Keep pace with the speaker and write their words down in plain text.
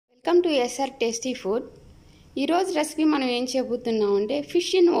Welcome to SR tasty food. ఈరోజు recipe మనం ఏం చేయబోతున్నామంటే ఫిష్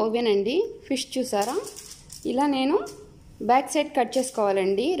ఇన్ ఓవెన్ అండి. ఫిష్ చూసారా, ఇలా నేను బ్యాక్ సైడ్ కట్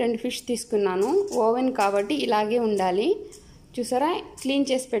చేసుకోవాలండి. 2 ఫిష్ తీసుకున్నాను. ఓవెన్ కాబట్టి ఇలాగే ఉండాలి. చూసారా, క్లీన్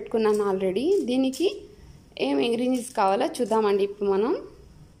చేసి పెట్టుకున్నాను ఆల్రెడీ. దీనికి ఏం ఇంగ్రీడియంట్స్ కావాలో చూద్దామండి. ఇప్పుడు మనం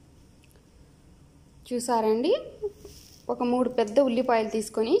చూసారండి, ఒక 3 పెద్ద ఉల్లిపాయలు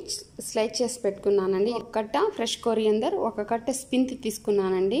తీసుకొని స్లైస్ చేసి పెట్టుకున్నానండి. ఒక కట్ట ఫ్రెష్ కొరియండర్, ఒక కట్ట స్పింత్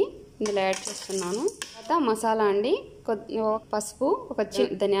తీసుకున్నానండి. ఇందులో యాడ్ చేస్తున్నాను. తర్వాత మసాలా అండి, పసుపు, ఒక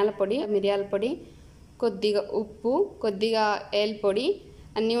చిన్న ధనియాల పొడి, మిరియాల పొడి, కొద్దిగా ఉప్పు, కొద్దిగా ఏల్ పొడి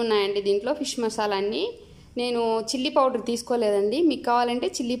అన్నీ ఉన్నాయండి దీంట్లో. ఫిష్ మసాలా అన్నీ. నేను చిల్లీ పౌడర్ తీసుకోలేదండి, మీకు కావాలంటే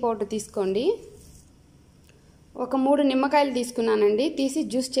చిల్లీ పౌడర్ తీసుకోండి. ఒక 3 నిమ్మకాయలు తీసుకున్నానండి, తీసి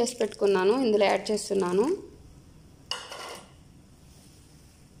జ్యూస్ చేసి పెట్టుకున్నాను. ఇందులో యాడ్ చేస్తున్నాను.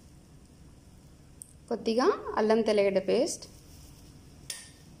 కొద్దిగా అల్లం తెల్లగడ్డ పేస్ట్.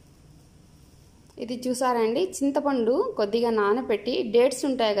 ఇది చూసారండి, చింతపండు కొద్దిగా నానబెట్టి, డేట్స్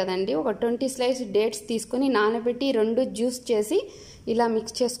ఉంటాయి కదండి, ఒక 20 స్లైస్ డేట్స్ తీసుకొని నానబెట్టి 2 జ్యూస్ చేసి ఇలా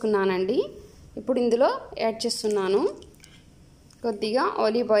మిక్స్ చేసుకున్నానండి. ఇప్పుడు ఇందులో యాడ్ చేస్తున్నాను. కొద్దిగా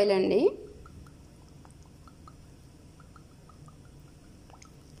ఆలివ్ ఆయిల్ అండి.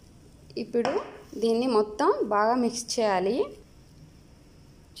 ఇప్పుడు దీన్ని మొత్తం బాగా మిక్స్ చేయాలి.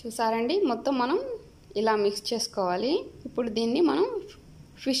 చూసారండి, మొత్తం మనం ఇలా మిక్స్ చేసుకోవాలి. ఇప్పుడు దీన్ని మనం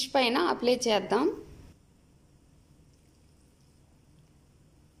ఫిష్ పైన అప్లై చేద్దాం.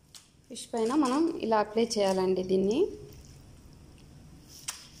 ఫిష్ పైన మనం ఇలా అప్లై చేయాలండి. దీన్ని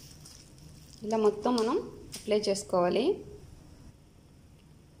ఇలా మొత్తం మనం అప్లై చేసుకోవాలి.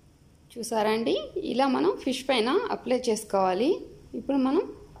 చూసారండి, ఇలా మనం ఫిష్ పైన అప్లై చేసుకోవాలి. ఇప్పుడు మనం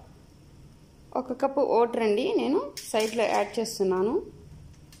 1 కప్పు వాటర్ అండి నేను సైడ్లో యాడ్ చేస్తున్నాను.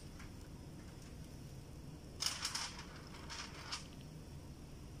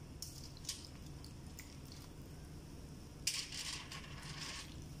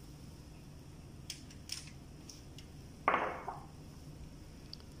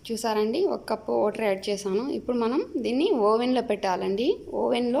 చూసారండి, 1 కప్పు వాటర్ యాడ్ చేశాను. ఇప్పుడు మనం దీన్ని ఓవెన్లో పెట్టాలండి.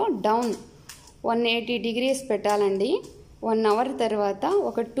 ఓవెన్లో డౌన్ 180 డిగ్రీస్ పెట్టాలండి. 1 అవర్ తర్వాత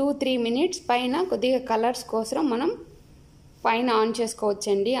ఒక 2-3 మినిట్స్ పైన కొద్దిగా కలర్స్ కోసం మనం పైన ఆన్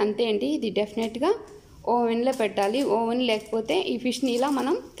చేసుకోవచ్చండి. అంతే అండి, ఇది డెఫినెట్గా ఓవెన్లో పెట్టాలి. ఓవెన్ లేకపోతే ఈ ఫిష్ని ఇలా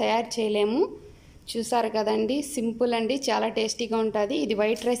మనం తయారు చేయలేము. చూసారు కదండి, సింపుల్ అండి, చాలా టేస్టీగా ఉంటుంది. ఇది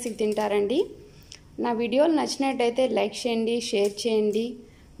వైట్ రైస్కి తింటారండి. నా వీడియోలు నచ్చినట్టయితే లైక్ చేయండి, షేర్ చేయండి.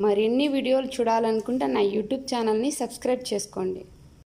 మరిన్ని వీడియోలు చూడాలనుకుంటే నా యూట్యూబ్ ఛానల్ని సబ్స్క్రైబ్ చేసుకోండి.